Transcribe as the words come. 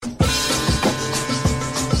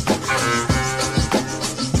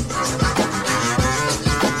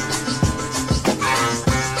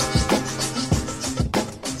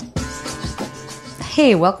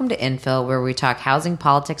Hey, welcome to Infill, where we talk housing,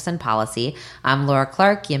 politics, and policy. I'm Laura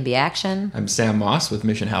Clark, Yimby Action. I'm Sam Moss with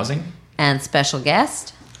Mission Housing. And special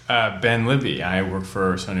guest... Ben Libby. I work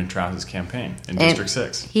for Sonia Trouse's campaign in District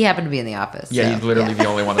 6. He happened to be in the office. Yeah, he's literally the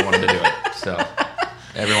only one that wanted to do it. So,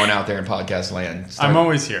 everyone out there in podcast land. I'm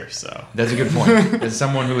always here, so. That's a good point. As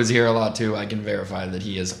someone who is here a lot too, I can verify that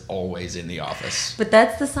he is always in the office. But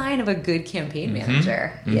that's the sign of a good campaign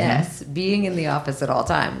manager. Mm-hmm. Yes, being in the office at all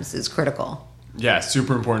times is critical. Yeah,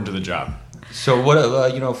 super important to the job. So,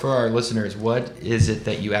 what for our listeners, what is it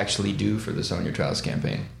that you actually do for the Sonia Trouse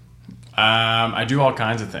campaign? I do all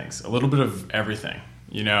kinds of things, a little bit of everything.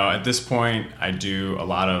 At this point, I do a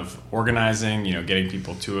lot of organizing, getting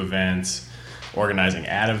people to events, organizing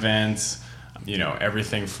at events,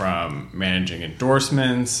 everything from managing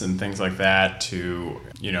endorsements and things like that to,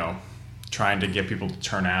 trying to get people to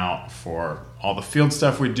turn out for all the field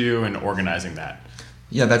stuff we do and organizing that.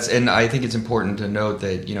 Yeah, and I think it's important to note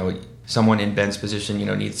that, someone in Ben's position,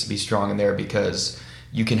 needs to be strong in there because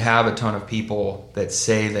you can have a ton of people that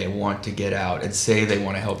say they want to get out and say they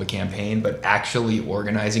want to help a campaign, but actually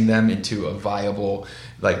organizing them into a viable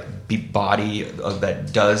body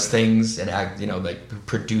that does things and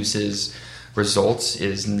produces results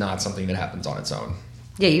is not something that happens on its own.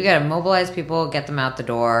 Yeah, you got to mobilize people, get them out the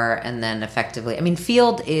door, and then effectively...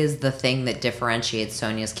 field is the thing that differentiates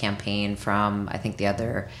Sonia's campaign from, I think, the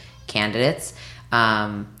other candidates.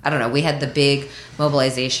 I don't know. We had the big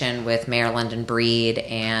mobilization with Mayor London Breed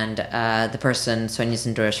and the person Sonia's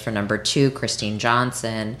endorsed for number 2, Christine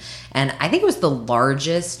Johnson. And I think it was the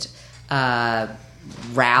largest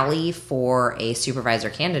rally for a supervisor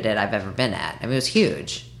candidate I've ever been at. It was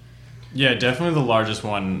huge. Yeah, definitely the largest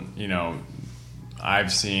one,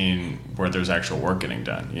 I've seen where there's actual work getting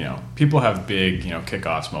done. People have big,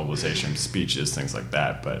 kickoffs, mobilization, speeches, things like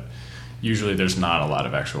that, but usually there's not a lot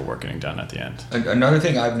of actual work getting done at the end. Another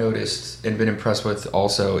thing I've noticed and been impressed with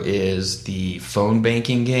also is the phone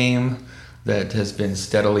banking game that has been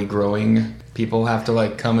steadily growing. People have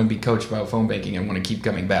to come and be coached about phone banking and want to keep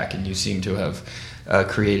coming back, and you seem to have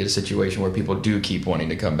created a situation where people do keep wanting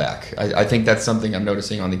to come back. I think that's something I'm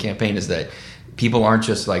noticing on the campaign is that people aren't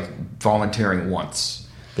just volunteering once.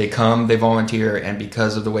 They come, they volunteer, and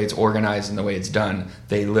because of the way it's organized and the way it's done,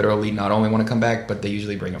 they literally not only want to come back, but they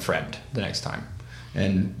usually bring a friend the next time.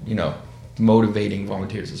 And, motivating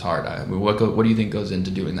volunteers is hard. What do you think goes into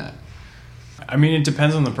doing that? It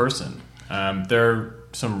depends on the person. There are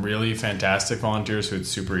some really fantastic volunteers who it's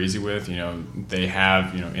super easy with. They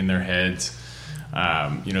have, in their heads,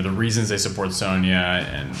 the reasons they support Sonia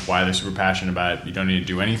and why they're super passionate about it. You don't need to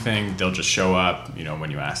do anything. They'll just show up,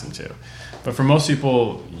 when you ask them to. But for most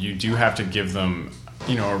people, you do have to give them,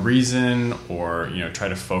 a reason or, try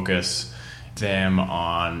to focus them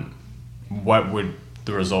on what would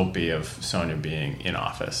the result be of Sonia being in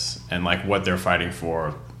office and what they're fighting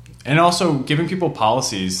for. And also giving people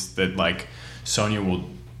policies that Sonia will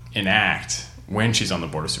enact when she's on the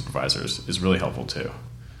Board of Supervisors is really helpful too.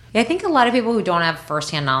 Yeah, I think a lot of people who don't have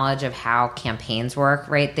firsthand knowledge of how campaigns work,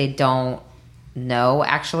 right, they don't know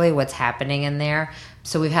actually what's happening in there.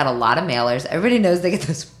 So we've had a lot of mailers. Everybody knows they get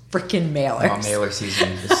those freaking mailers. Oh, mailer season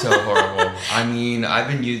is so horrible. I've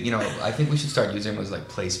been using, I think we should start using them as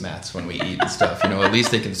placemats when we eat and stuff. At least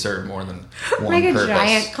they can serve more than one purpose. A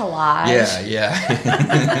giant collage. Yeah.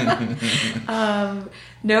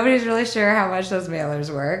 Nobody's really sure how much those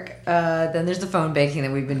mailers work. Then there's the phone banking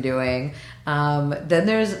that we've been doing. Then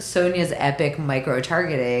there's Sonia's epic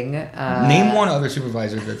micro-targeting. Name one other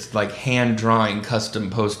supervisor that's hand-drawing custom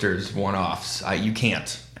posters one-offs. You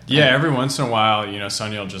can't. Yeah, every once in a while,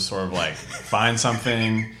 Sonia will just sort of find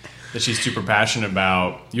something that she's super passionate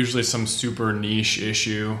about, usually some super niche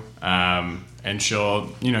issue, and she'll,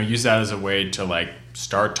 use that as a way to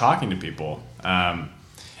start talking to people.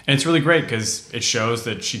 And it's really great because it shows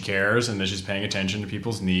that she cares and that she's paying attention to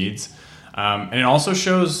people's needs. And it also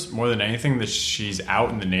shows more than anything that she's out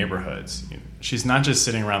in the neighborhoods. She's not just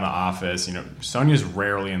sitting around the office. Sonia's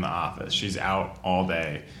rarely in the office. She's out all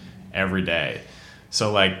day, every day.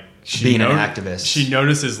 So being an activist, she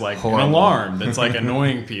notices an alarm that's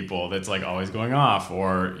annoying people that's always going off,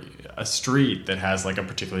 or a street that has a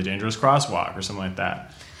particularly dangerous crosswalk or something like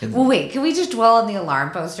that. Well, wait, can we just dwell on the alarm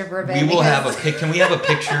poster for a bit? We will have a pic. Can we have a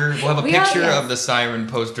picture? We'll have a picture of the siren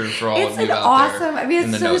poster for all of you out there.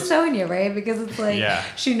 It's so notes. Sonia, right? Because it's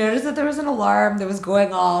she noticed that there was an alarm that was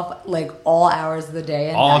going off all hours of the day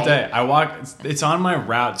and all night. Day. I walk. It's on my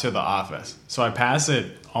route to the office, so I pass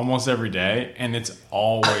it almost every day, and it's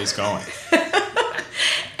always going.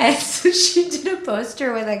 And so she did a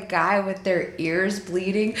poster with a guy with their ears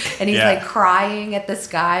bleeding, and he's Yeah. like crying at the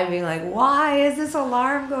sky, being like, "Why is this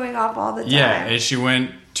alarm going off all the time?" Yeah, and she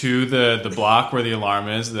went to the block where the alarm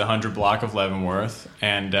is, the 100 block of Leavenworth,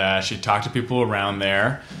 and she talked to people around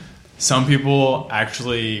there. Some people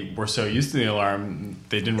actually were so used to the alarm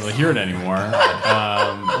they didn't really hear it anymore.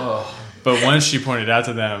 But once she pointed out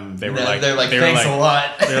to them, they were like, thanks a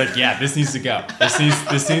lot. They're like, yeah, this needs to go. This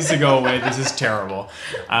needs to go away. This is terrible.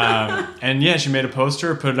 And yeah, she made a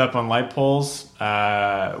poster, put it up on light poles.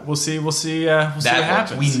 We'll see what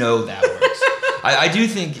happens. We know that works. I do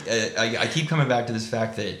think I keep coming back to this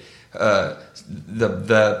fact that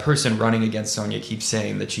the person running against Sonia keeps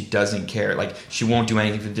saying that she doesn't care, like she won't do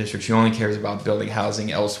anything for the district. She only cares about building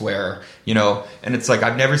housing elsewhere, and it's like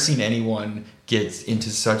I've never seen anyone get into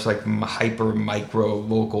such like hyper micro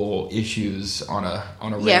local issues on a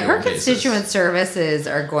regular her basis. constituent services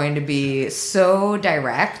are going to be so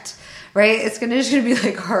direct. Right? It's just going to be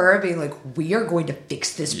like her being like, we are going to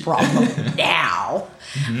fix this problem now,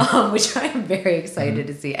 which I am very excited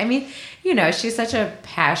to see. I mean, she's such a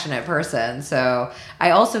passionate person. So I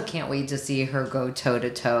also can't wait to see her go toe to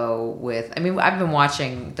toe with, I've been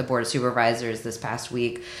watching the Board of Supervisors this past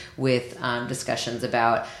week with discussions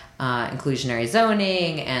about inclusionary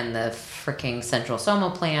zoning and the freaking Central Soma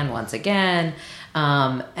plan once again.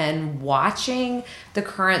 And watching the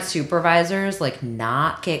current supervisors like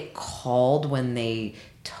not get called when they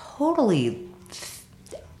totally,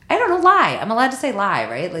 I don't know, lie. I'm allowed to say lie,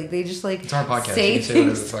 right? Like they just like it's our podcast. say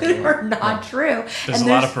things that are not true. There's a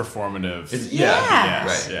lot of performative.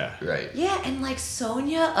 Right. Yeah, and like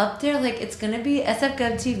Sonia up there, like it's gonna be SF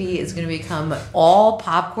TV is gonna become all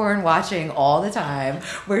popcorn watching all the time,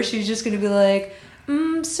 where she's just gonna be like,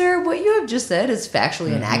 sir, what you have just said is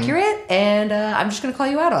factually inaccurate, and I'm just going to call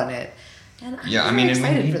you out on it. And I'm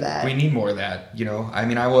excited for that. We need more of that,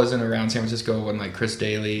 I wasn't around San Francisco when like Chris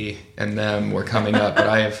Daly and them were coming up, but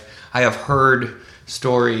I have heard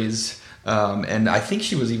stories, and I think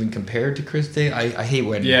she was even compared to Chris Daly. I hate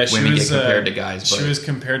when women get compared to guys. But she was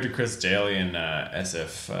compared to Chris Daly in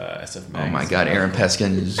SF Magazine. Oh my God, Aaron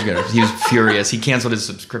Peskin he was furious. He canceled his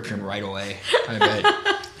subscription right away, I bet.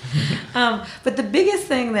 But the biggest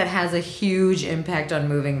thing that has a huge impact on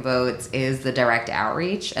moving votes is the direct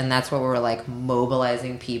outreach, and that's what we're like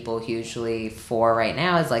mobilizing people hugely for right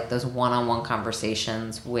now, is like those one-on-one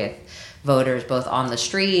conversations with voters both on the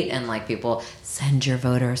street and like people send your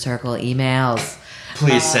voter circle emails.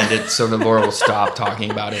 Please send it so that Laura will stop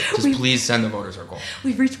talking about it. Just please send the voter circle.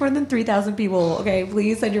 We've reached more than 3,000 people. Okay,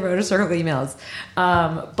 please send your voter circle emails.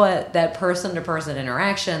 But that person-to-person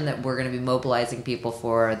interaction that we're going to be mobilizing people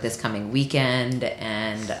for this coming weekend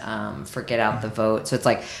and for Get Out the Vote. So it's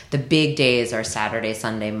like the big days are Saturday,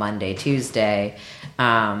 Sunday, Monday, Tuesday.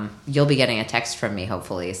 You'll be getting a text from me,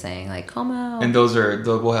 hopefully, saying like, come out. And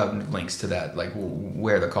we'll have links to that, like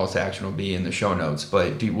where the calls to action will be in the show notes.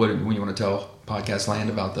 But when you want to tell Podcast Land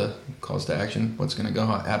about the calls to action, what's going to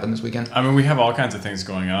happen this weekend? We have all kinds of things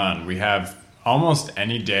going on. We have almost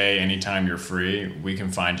any day, anytime you're free, we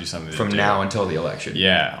can find you something to do. From now until the election.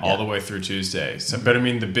 Yeah, all the way through Tuesday. So, but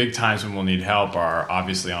the big times when we'll need help are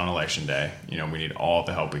obviously on election day. We need all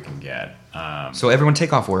the help we can get. So everyone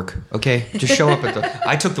take off work, okay? Just show up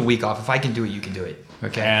I took the week off. If I can do it, you can do it,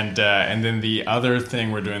 okay? And then the other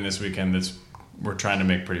thing we're doing this weekend we're trying to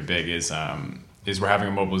make pretty big is we're having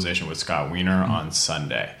a mobilization with Scott Wiener on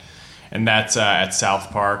Sunday. And that's at South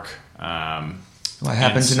Park. I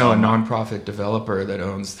happen to know a nonprofit developer that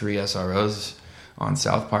owns 3 SROs on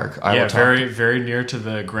South Park. Very, very near to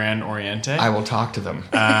the Grand Oriente. I will talk to them.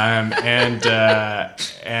 And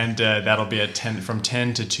that'll be at 10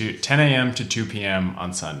 a.m. to 2 p.m.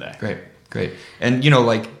 on Sunday. Great. And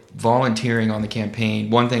like volunteering on the campaign.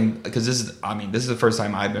 One thing, because this is the first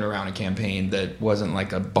time I've been around a campaign that wasn't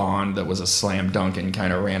like a bond that was a slam dunk and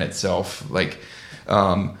kind of ran itself. Like,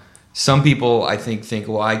 some people I think,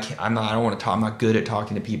 well, I don't want to talk. I'm not good at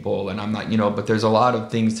talking to people, and I'm not, but there's a lot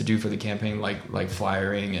of things to do for the campaign, like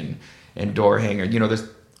flyering and door hanger. There's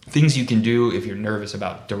things you can do if you're nervous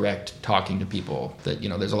about direct talking to people. That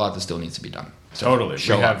there's a lot that still needs to be done. So totally,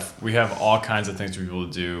 we have all kinds of things for people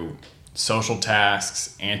to do. Social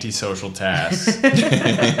tasks, antisocial tasks,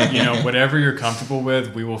 whatever you're comfortable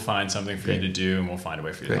with, we will find something for you to do, and we'll find a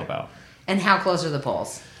way for you to help out. And how close are the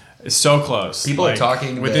polls? It's so close. People are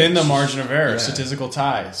talking within the margin of error, statistical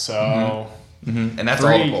tie. So, and that's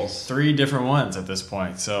all the polls. 3 different ones at this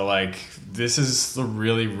point. So, this is a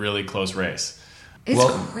really, really close race. It's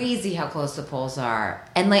crazy how close the polls are,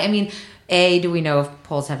 and do we know if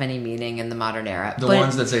polls have any meaning in the modern era? The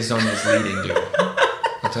ones that say Sonia's leading do.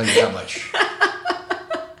 I'll tell you that much.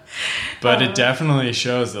 But it definitely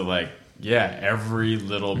shows that, like, yeah, every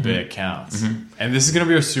little bit counts. And this is going to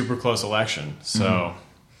be a super close election. So,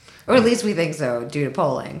 or at least we think so due to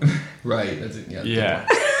polling. Right. yeah.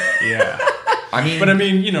 But I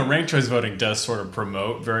mean, you know, ranked choice voting does sort of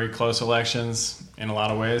promote very close elections in a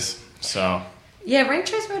lot of ways. So, Yeah, ranked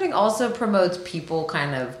choice voting also promotes people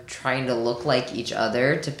kind of trying to look like each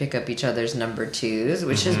other to pick up each other's number twos,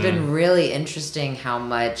 which has been really interesting how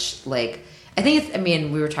much, like, I think it's, I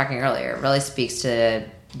mean, we were talking earlier, it really speaks to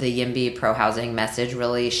the YIMBY pro-housing message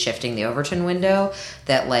really shifting the Overton window,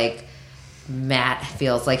 that, like, Matt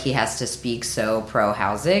feels like he has to speak so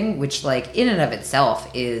pro-housing, which, like, in and of itself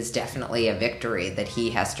is definitely a victory, that he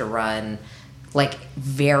has to run like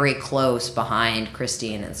very close behind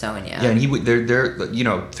Christine and Sonia. Yeah, and they're you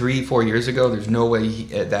know, 3-4 years ago, there's no way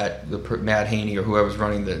that Matt Haney or whoever's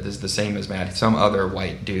running is the same as Matt. Some other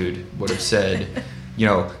white dude would have said, you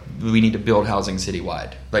know, we need to build housing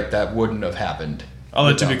citywide. Like, that wouldn't have happened.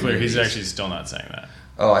 although to be clear, he's actually still not saying that.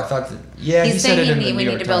 Oh, I thought that, yeah, he's he said it in the we New need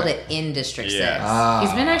York to build Times. it in District Yeah. 6. Ah.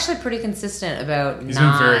 He's been actually pretty consistent about He's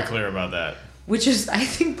not... been very clear about that. Which is, I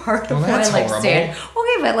think, part of Well, why, that's like, horrible. okay,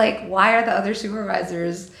 but, like, why are the other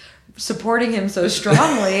supervisors supporting him so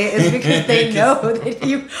strongly is because they know that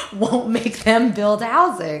he won't make them build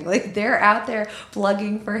housing. Like, they're out there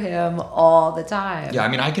plugging for him all the time. Yeah, I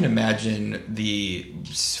mean, I can imagine the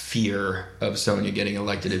fear of Sonia getting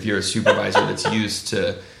elected if you're a supervisor that's used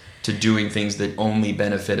to doing things that only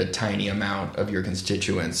benefit a tiny amount of your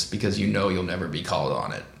constituents because you know you'll never be called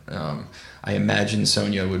on it. I imagine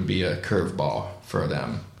Sonia would be a curveball for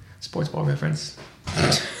them. Sports ball reference?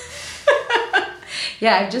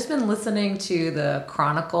 Yeah, I've just been listening to the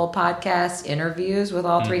Chronicle podcast interviews with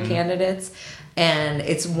all three candidates. And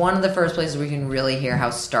it's one of the first places where you can really hear how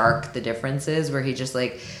stark the difference is, where he just,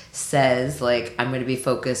 like, says, like, I'm going to be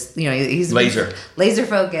focused, you know, he's Laser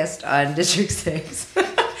focused on District 6.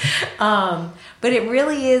 But it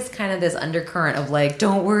really is kind of this undercurrent of, like,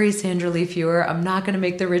 don't worry, Sandra Lee Fewer, I'm not going to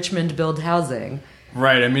make the Richmond build housing.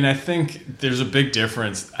 Right. I mean, I think there's a big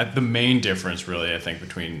difference. The main difference, really, I think,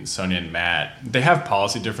 between Sonia and Matt, they have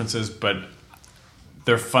policy differences, but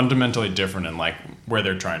they're fundamentally different in, like, where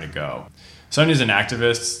they're trying to go. Sonia's an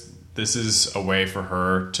activist. This is a way for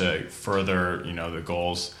her to further, you know, the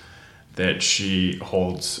goals that she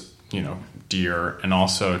holds, you know, dear, and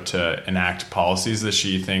also to enact policies that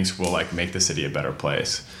she thinks will, like, make the city a better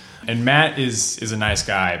place. And Matt is a nice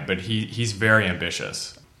guy, but he's very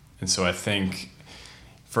ambitious. And so I think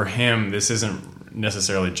for him, this isn't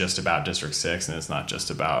necessarily just about District 6, and it's not just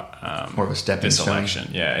about More of a stepping this stone. election.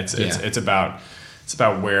 Yeah, it's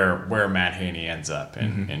about where Matt Haney ends up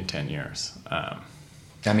in 10 years.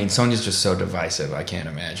 I mean, Sonia's just so divisive. I can't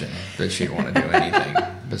imagine that she'd want to do anything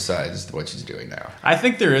besides what she's doing now. I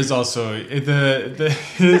think there is also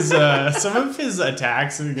some of his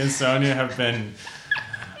attacks against Sonia have been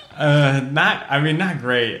not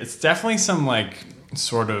great. It's definitely some, like,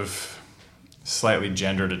 sort of slightly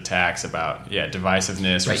gendered attacks about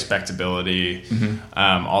divisiveness, Right. respectability,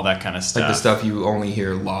 all that kind of stuff. Like the stuff you only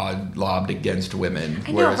hear lobbed against women.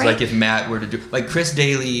 I know, Whereas, right? like, if Matt were to do... Like, Chris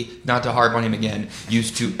Daly, not to harp on him again,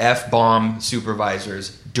 used to F-bomb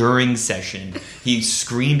supervisors during session. He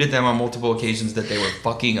screamed at them on multiple occasions that they were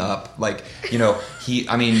fucking up. Like, you know,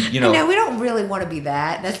 I know we don't really want to be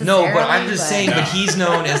that necessarily. No, but I'm just saying, No. but he's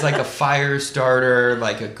known as, like, a fire starter,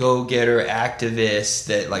 like a go-getter activist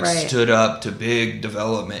that, like, Right. stood up to big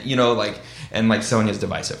development, you know, like, and, like, Sonia's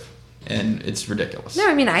divisive. And it's ridiculous. No,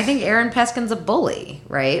 I mean, I think Aaron Peskin's a bully,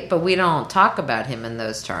 right? But we don't talk about him in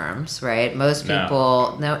those terms, right? Most No.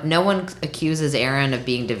 people, no one accuses Aaron of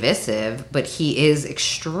being divisive, but he is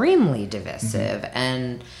extremely divisive.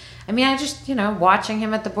 And I mean, I just, you know, watching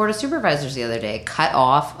him at the Board of Supervisors the other day, cut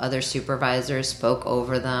off other supervisors, spoke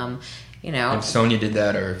over them, you know. If Sonia did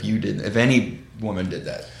that, or if any woman did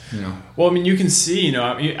that, you know. Well, I mean, you can see, you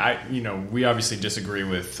know, we obviously disagree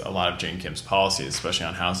with a lot of Jane Kim's policies, especially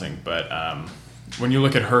on housing. But when you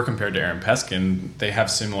look at her compared to Aaron Peskin, they have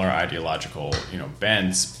similar ideological, you know,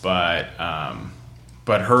 bents. But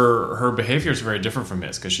her behavior is very different from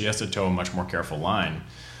his because she has to toe a much more careful line,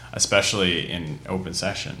 especially in open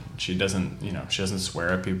session. She doesn't swear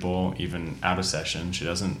at people even out of session. She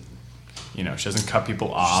doesn't cut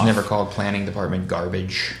people off. She's never called planning department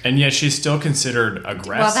garbage. And yet she's still considered aggressive.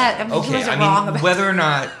 Well, that, I mean, he Okay, wasn't I wrong mean, about whether or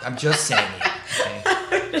not, I'm just saying.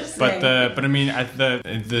 Okay. But I mean,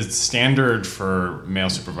 the standard for male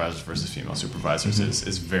supervisors versus female supervisors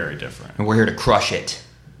is very different. And we're here to crush it.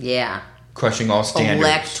 Yeah. Crushing all standards.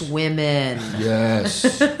 Elect women.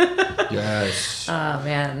 Yes. Yes. Oh,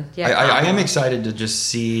 man. Yeah. I am excited to just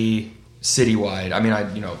see citywide. I mean,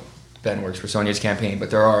 Ben works for Sonia's campaign, but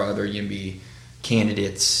there are other YIMBY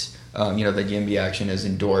candidates, that YIMBY Action has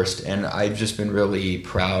endorsed, and I've just been really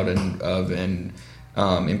proud and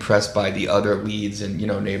impressed by the other leads in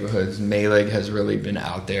neighborhoods. Malig has really been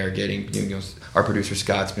out there getting, our producer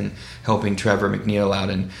Scott's been helping Trevor McNeil out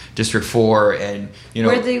in District 4, and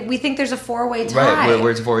we think there's a 4-way tie. Right, where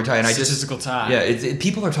it's a 4-way tie, and statistical tie. Yeah,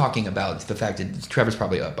 people are talking about the fact that Trevor's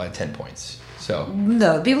probably up by 10 points. So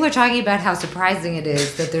no, people are talking about how surprising it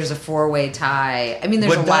is that there's a 4-way tie. I mean,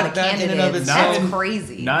 there's a lot of candidates. That's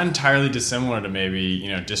crazy. Not entirely dissimilar to maybe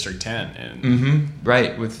District 10. And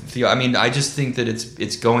right, with Theo. I mean, I just think that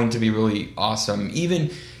it's going to be really awesome,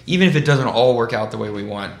 even if it doesn't all work out the way we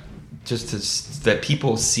want. Just that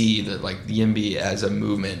people see that like the YIMBY as a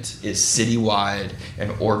movement is citywide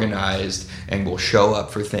and organized and will show up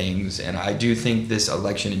for things, and I do think this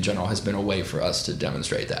election in general has been a way for us to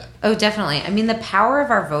demonstrate that. Oh, definitely. I mean, the power of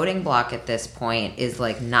our voting block at this point is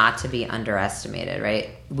like not to be underestimated, right?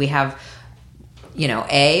 We have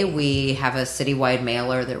we have a citywide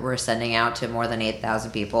mailer that we're sending out to more than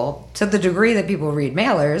 8,000 people. To the degree that people read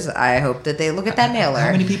mailers, I hope that they look at that mailer.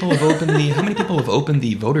 How many people have opened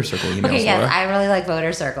the Voter Circle emails? Okay, yes, Laura? I really like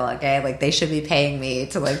Voter Circle. Okay, like they should be paying me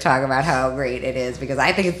to like talk about how great it is, because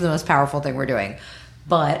I think it's the most powerful thing we're doing.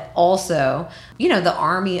 But also, the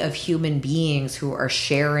army of human beings who are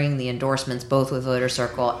sharing the endorsements both with Voter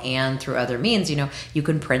Circle and through other means. You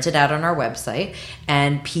can print it out on our website,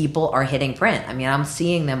 and people are hitting print. I mean, I'm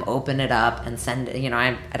seeing them open it up and send.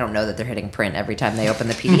 I don't know that they're hitting print every time they open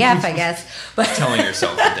the PDF, I guess. But telling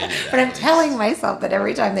yourself that they do that. But I'm telling myself that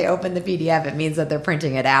every time they open the PDF, it means that they're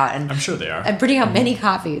printing it out, and I'm sure they are, and printing out many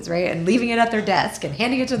copies, right, and leaving it at their desk and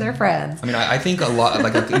handing it to their friends. I mean, I think a lot,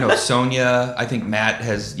 Sonia. I think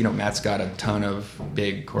Matt's got a ton of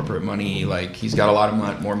big corporate money. Like he's got a lot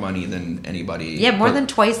of more money than anybody. Yeah, more than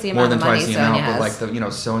twice the amount of money Sonia has. But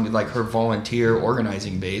like Sonia, like her volunteer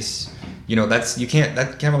organizing base,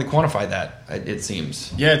 that can't really quantify that. It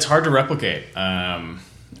seems. Yeah, it's hard to replicate.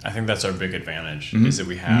 I think that's our big advantage is that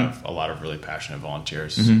we have a lot of really passionate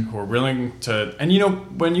volunteers who are willing to. And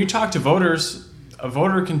when you talk to voters, a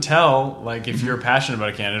voter can tell like if you're passionate about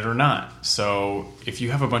a candidate or not. So if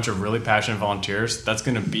you have a bunch of really passionate volunteers, that's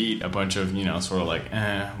going to beat a bunch of sort of like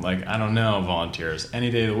I don't know volunteers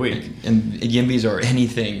any day of the week. And YIMBYs are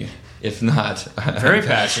anything if not very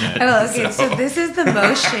passionate. Oh, okay. So this is the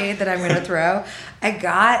most shade that I'm going to throw. I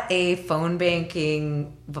got a phone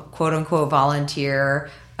banking quote unquote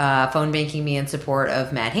volunteer. Phone banking me in support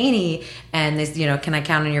of Matt Haney, and this, can I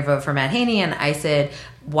count on your vote for Matt Haney? And I said,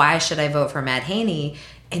 why should I vote for Matt Haney?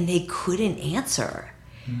 And they couldn't answer.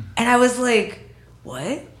 And I was like,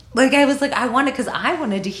 what? Like, I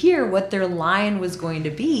wanted to hear what their line was going to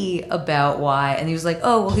be about why. And he was like,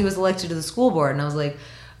 oh, well, he was elected to the school board. And I was like,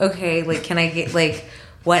 okay, like, can I get, like,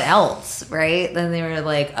 what else, right? Then they were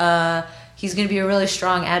like, he's going to be a really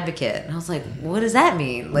strong advocate. And I was like, what does that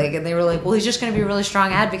mean? Like, and they were like, well, he's just going to be a really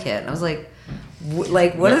strong advocate. And I was like,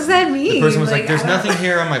 what does that mean? The person was like there's nothing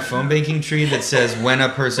here on my phone banking tree that says when a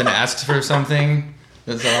person asks for something.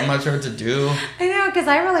 So I'm not sure what to do. I know, because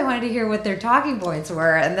I really wanted to hear what their talking points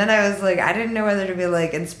were. And then I was like, I didn't know whether to be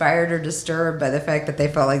like inspired or disturbed by the fact that they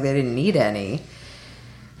felt like they didn't need any.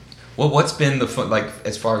 Well, what's been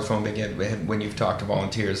as far as phone banking, when you've talked to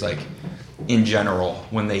volunteers, like in general,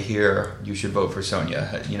 when they hear you should vote for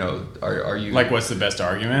Sonia, are you like, what's the best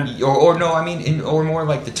argument? Or no, I mean, or more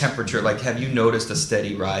like the temperature. Like, have you noticed a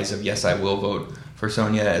steady rise of yes, I will vote for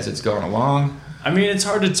Sonia as it's going along? I mean, it's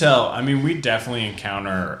hard to tell. I mean, we definitely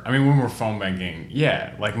encounter. I mean, when we're phone banking,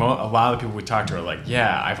 yeah, like a lot of the people we talk to are like,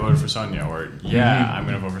 yeah, I voted for Sonia, or yeah, I'm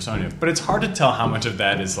going to vote for Sonia. But it's hard to tell how much of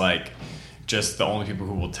that is like just the only people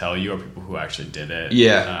who will tell you are people who actually did it.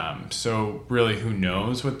 Yeah. So really, who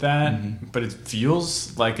knows with that? But it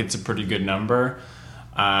feels like it's a pretty good number.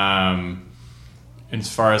 As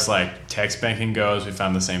far as like text banking goes, we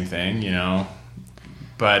found the same thing,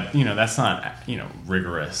 But that's not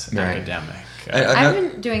rigorous academic. I've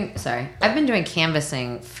been doing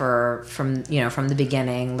canvassing from the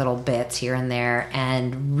beginning, little bits here and there,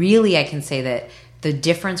 and really I can say that the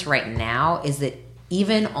difference right now is that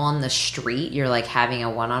even on the street, you're like having a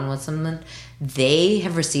one-on-one with someone. They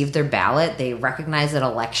have received their ballot. They recognize that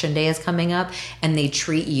election day is coming up, and they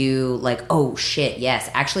treat you like, oh shit, yes,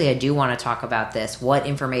 actually I do want to talk about this. What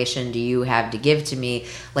information do you have to give to me?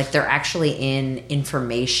 Like, they're actually in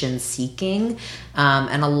information seeking.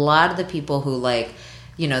 And a lot of the people who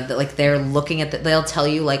like they're looking at they'll tell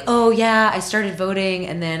you like, oh yeah, I started voting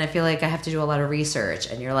and then I feel like I have to do a lot of research,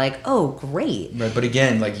 and you're like, oh great. Right, but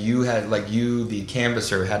again, like the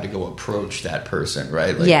canvasser had to go approach that person,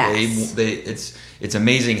 right? Like yes. It's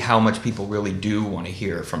amazing how much people really do want to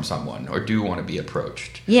hear from someone or do want to be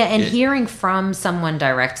approached. Yeah, and hearing from someone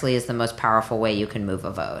directly is the most powerful way you can move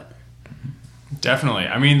a vote. Definitely.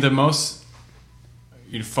 I mean, the most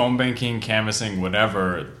phone banking, canvassing,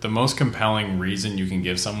 whatever, the most compelling reason you can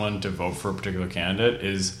give someone to vote for a particular candidate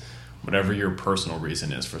is whatever your personal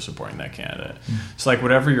reason is for supporting that candidate. So like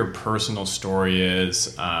whatever your personal story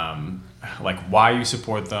is, like why you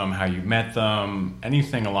support them, how you met them,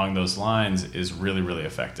 anything along those lines is really, really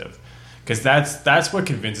effective. Because that's what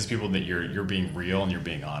convinces people that you're being real and you're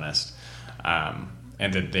being honest.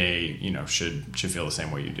 And that they, should feel the same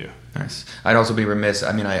way you do. Nice. I'd also be remiss.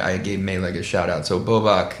 I mean, I gave Mayleg a shout out. So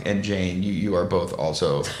Bobak and Jane, you are both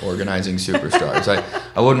also organizing superstars.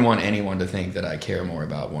 I wouldn't want anyone to think that I care more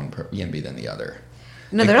about one Yimby than the other.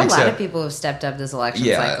 No, there are a lot of people who've stepped up this election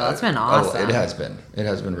cycle. It's been awesome. It has been. It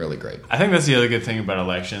has been really great. I think that's the other good thing about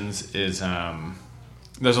elections is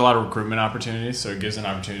there's a lot of recruitment opportunities. So it gives an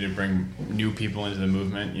opportunity to bring new people into the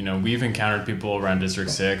movement. We've encountered people around District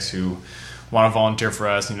 6 who want to volunteer for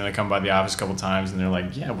us. They come by the office a couple times and they're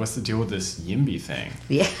like, yeah, what's the deal with this Yimby thing?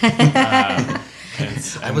 Yeah.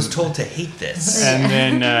 I was told to hate this. And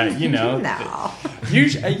then, no.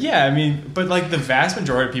 I mean, but like the vast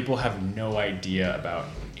majority of people have no idea about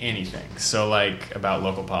anything. So like about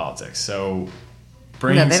local politics. So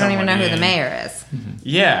they don't even know who the mayor is.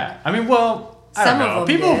 Yeah. I mean, well, I don't know.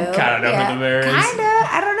 People kind of know who the mayor is. Kind of.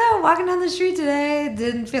 I don't know. Walking down the street today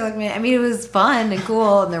didn't feel like me. I mean, it was fun and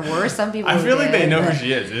cool, and there were some people. I feel like they know who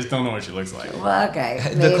she is. They just don't know what she looks like. Well, okay.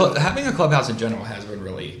 Having a clubhouse in general has been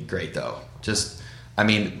really great, though. Just, I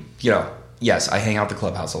mean, yes, I hang out the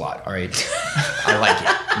clubhouse a lot. All right, I like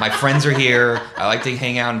it. My friends are here. I like to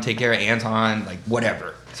hang out and take care of Anton, like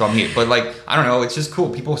whatever. So I'm here. But like, I don't know. It's just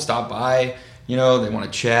cool. People stop by. They want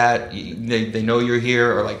to chat. They know you're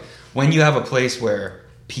here, or like when you have a place where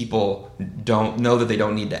people don't know that they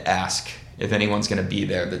don't need to ask if anyone's going to be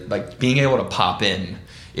there. That like being able to pop in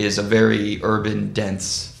is a very urban,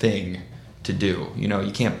 dense thing to do. You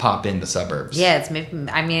can't pop in the suburbs. Yeah,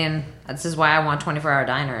 this is why I want 24-hour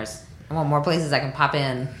diners. I want more places I can pop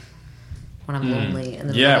in when I'm lonely in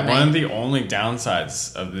the middle of the night. One of the only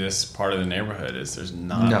downsides of this part of the neighborhood is there's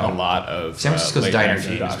not a lot of San Francisco's diner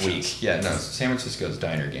game options. is weak. Yeah, no, San Francisco's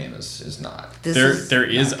diner game is not. There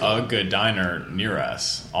is a good diner near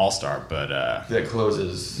us, All Star, but that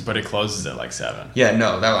closes. But it closes at like 7. Yeah,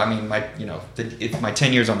 no, if my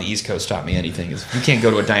 10 years on the East Coast taught me anything, is you can't go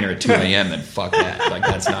to a diner at 2 a.m. then fuck that. Like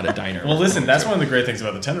that's not a diner. Well, listen, that's one of the great things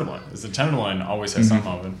about the Tenderloin is the Tenderloin always has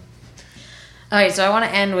something open. All right, so I want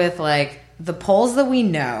to end with like the polls that we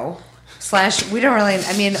know / we don't really.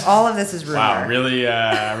 I mean, all of this is rumor. Wow, really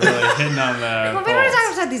hitting on the. Well, we don't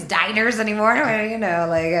talk about these diners anymore.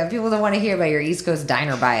 People don't want to hear about your East Coast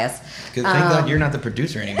diner bias. Thank God you're not the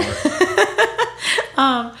producer anymore.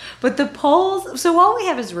 But the polls. So all we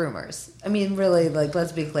have is rumors. I mean, really, like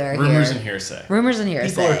let's be clear here. Rumors and hearsay. Rumors and hearsay.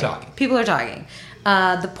 People are talking.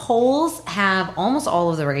 The polls have almost all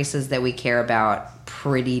of the races that we care about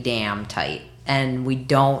pretty damn tight. And we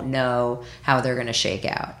don't know how they're going to shake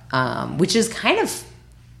out, which is kind of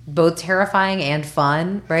both terrifying and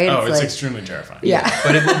fun, right? Oh, it's extremely terrifying. Yeah,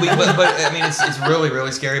 but I mean, it's really,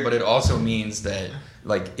 really scary. But it also means that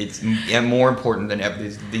like it's more important than ever.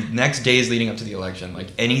 The next days leading up to the election, like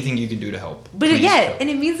anything you can do to help. But and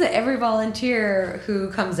it means that every volunteer who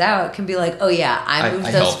comes out can be like, oh yeah, I moved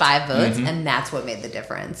those 5 votes, and that's what made the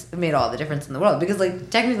difference. It made all the difference in the world because like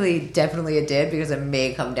technically, definitely it did because it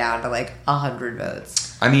may come down to like 100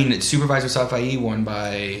 votes. I mean, Supervisor Safai won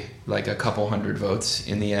by like a couple hundred votes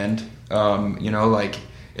in the end. And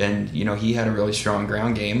he had a really strong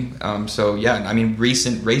ground game. So yeah, I mean,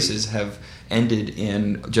 recent races have ended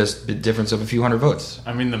in just the difference of a few hundred votes.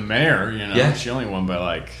 I mean, the mayor, she only won by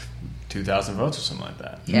like 2,000 votes or something like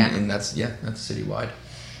that. Yeah, and that's citywide.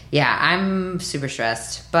 Yeah, I'm super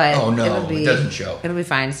stressed, but it doesn't show. It'll be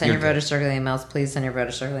fine. Send your voter circle emails, please. Send your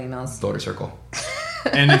voter circle emails. Voter circle.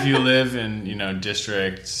 And if you live in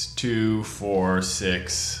districts 2, 4,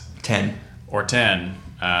 6, 10, or 10.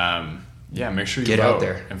 Make sure you get vote out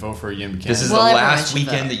there and vote for a Yimby candidate. This is the last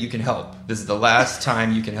weekend that you can help. This is the last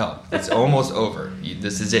time you can help. It's almost over.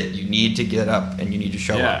 This is it. You need to get up and you need to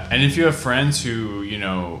show up. Yeah, and if you have friends who,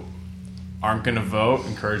 aren't going to vote,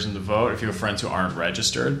 encourage them to vote. If you have friends who aren't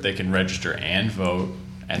registered, they can register and vote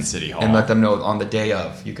at City Hall. And let them know on the day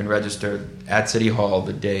of. You can register at City Hall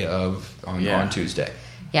the day of on Tuesday.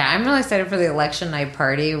 Yeah, I'm really excited for the election night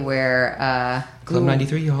party where Club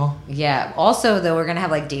 93, y'all. Yeah. Also, though, we're gonna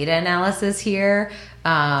have like data analysis here.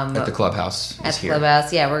 At the clubhouse. At the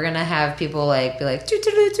clubhouse, yeah, we're gonna have people like be like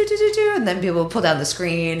and then people pull down the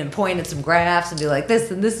screen and point at some graphs and be like this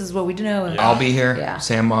and this is what we know. And I'll be here. Yeah.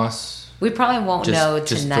 Sam Moss. We probably won't know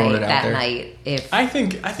tonight that night if I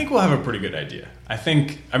think we'll have a pretty good idea.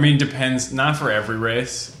 I mean, depends, not for every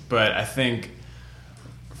race, but I think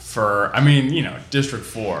for District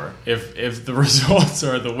 4, if the results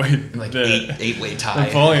are the way like the eight-way tie,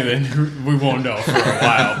 polling, then we won't know for a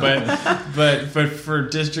while. But for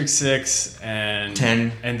District 6 and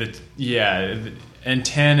 10 and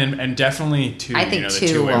 10 and definitely 2, I think the 2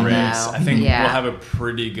 two-way will race. know. I think Yeah. we'll have a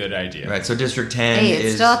pretty good idea. Right, so District 10 hey, it's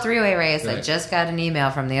is still a 3-way race. Right. I just got an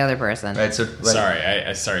email from the other person. right. So Sorry,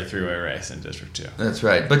 3-way race in District 2. that's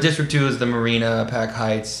right. But District 2 is the Marina, Pack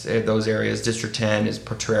Heights, those areas. District 10 is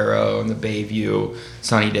Potrero and the Bayview,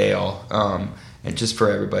 Sunnydale. And just for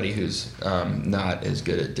everybody who's not as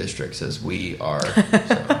good at districts as we are.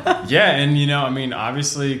 So. Yeah, and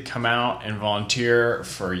obviously come out and volunteer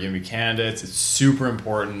for UME candidates. It's super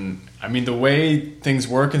important. I mean, the way things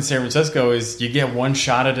work in San Francisco is you get one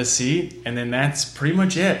shot at a seat, and then that's pretty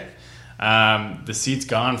much it. The seat's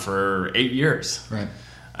gone for 8 years. Right.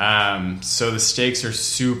 So the stakes are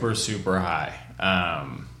super, super high.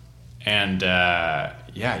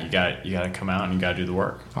 You got to come out and you got to do the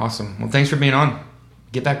work. Awesome. Well, thanks for being on.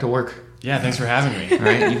 Get back to work. Yeah, thanks for having me. All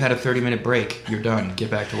right, you've had a 30-minute break. You're done.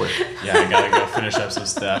 Get back to work. Yeah, I got to go finish up some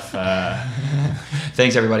stuff.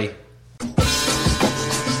 Thanks, everybody.